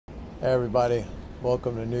Hey everybody,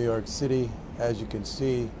 welcome to New York City. As you can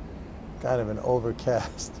see, kind of an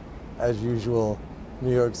overcast, as usual,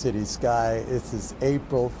 New York City sky. This is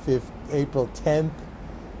April 10th,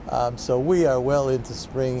 so we are well into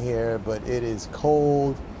spring here, but it is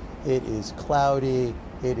cold, it is cloudy,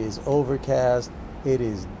 it is overcast, it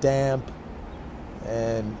is damp,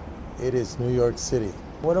 and it is New York City.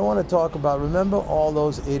 What I want to talk about, remember all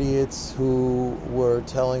those idiots who were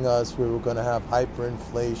telling us we were going to have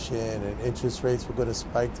hyperinflation and interest rates were going to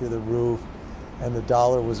spike through the roof and the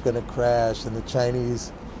dollar was going to crash and the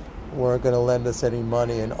Chinese weren't going to lend us any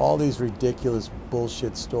money and all these ridiculous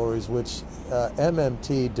bullshit stories, which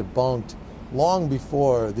MMT debunked long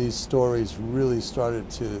before these stories really started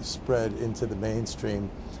to spread into the mainstream.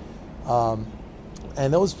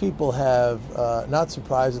 And those people have, not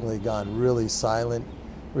surprisingly, gone really silent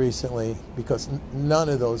recently because none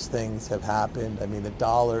of those things have happened. I mean, the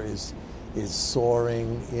dollar is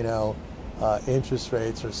soaring, you know, interest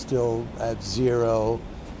rates are still at zero,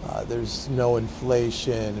 there's no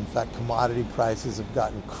inflation. In fact, commodity prices have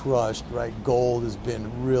gotten crushed, right? Gold has been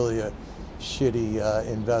really a shitty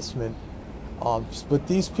investment. But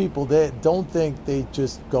these people, they don't think they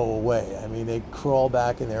just go away. I mean, they crawl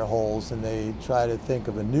back in their holes and they try to think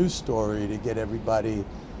of a news story to get everybody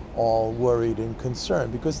all worried and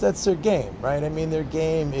concerned, because that's their game, right? I mean, their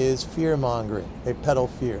game is fear-mongering. They peddle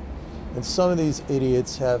fear. And some of these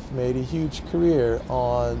idiots have made a huge career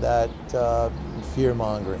on that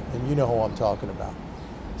fear-mongering, and you know who I'm talking about.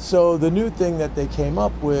 So the new thing that they came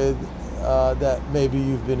up with that maybe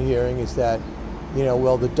you've been hearing is that, you know,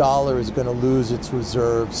 well, the dollar is going to lose its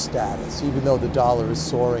reserve status, even though the dollar is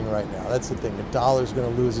soaring right now. That's the thing. The dollar is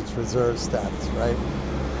going to lose its reserve status, right?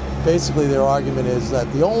 Basically, their argument is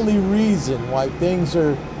that the only reason why things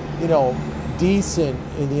are, you know, decent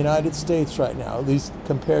in the United States right now, at least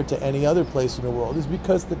compared to any other place in the world, is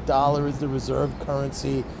because the dollar is the reserve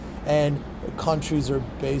currency and countries are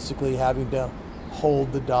basically having to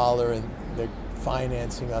hold the dollar and they're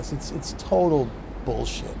financing us. It's total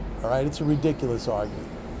bullshit, all right? It's a ridiculous argument.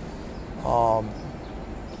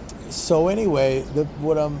 So anyway,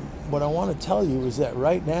 what I want to tell you is that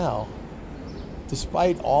right now,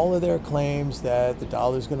 despite all of their claims that the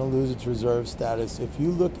dollar is going to lose its reserve status, if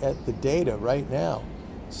you look at the data right now,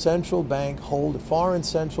 foreign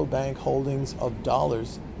central bank holdings of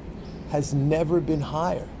dollars has never been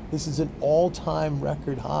higher. This is an all-time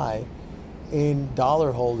record high in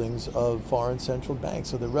dollar holdings of foreign central banks.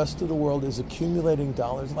 So the rest of the world is accumulating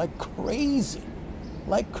dollars like crazy,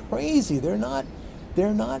 like crazy. They're not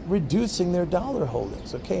reducing their dollar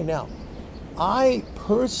holdings. Okay, now, I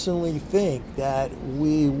personally think that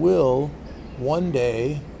we will one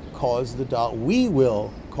day cause the dollar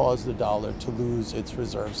to lose its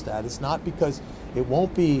reserve status, not because it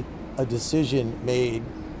won't be a decision made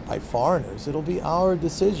by foreigners. It'll be our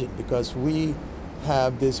decision because we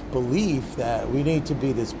have this belief that we need to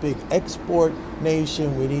be this big export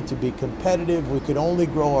nation. We need to be competitive. We could only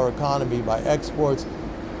grow our economy by exports.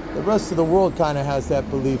 The rest of the world kind of has that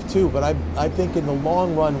belief too, but I think in the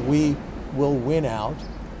long run we will win out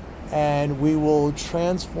and we will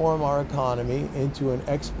transform our economy into an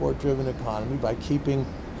export-driven economy by keeping,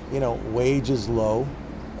 you know, wages low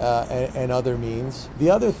and other means. The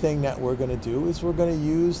other thing that we're going to do is we're going to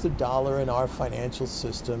use the dollar in our financial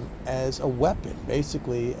system as a weapon,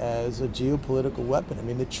 basically as a geopolitical weapon. I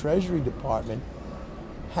mean, the Treasury Department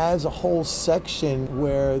has a whole section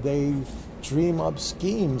where they dream up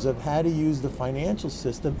schemes of how to use the financial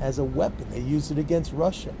system as a weapon. They use it against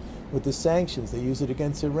Russia with the sanctions. They use it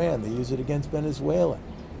against Iran. They use it against Venezuela.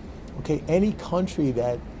 Okay, any country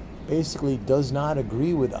that basically does not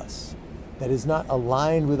agree with us, that is not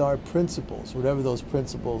aligned with our principles, whatever those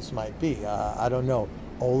principles might be. I don't know,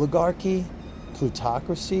 oligarchy,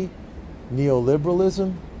 plutocracy,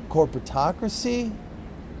 neoliberalism, corporatocracy.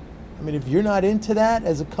 I mean, if you're not into that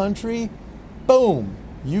as a country, boom,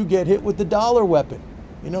 you get hit with the dollar weapon.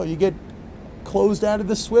 You know, you get closed out of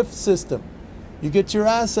the SWIFT system. You get your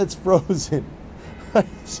assets frozen.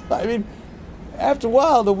 So, I mean, after a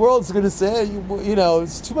while, the world's going to say, you know,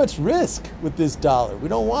 it's too much risk with this dollar. We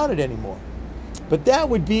don't want it anymore. But that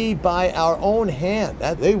would be by our own hand.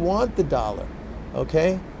 They want the dollar,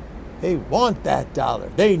 okay? They want that dollar.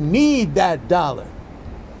 They need that dollar.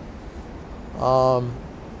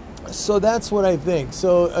 So that's what I think.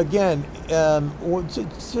 So again,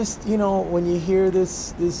 just, you know, when you hear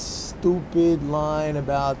this stupid line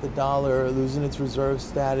about the dollar losing its reserve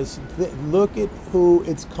status, look at who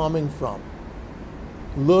it's coming from.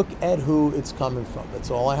 Look at who it's coming from.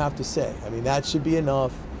 That's all I have to say. I mean, that should be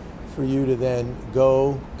enough for you to then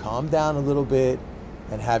go calm down a little bit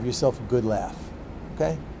and have yourself a good laugh.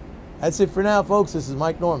 Okay? That's it for now, folks. This is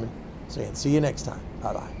Mike Norman saying see you next time.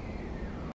 Bye-bye.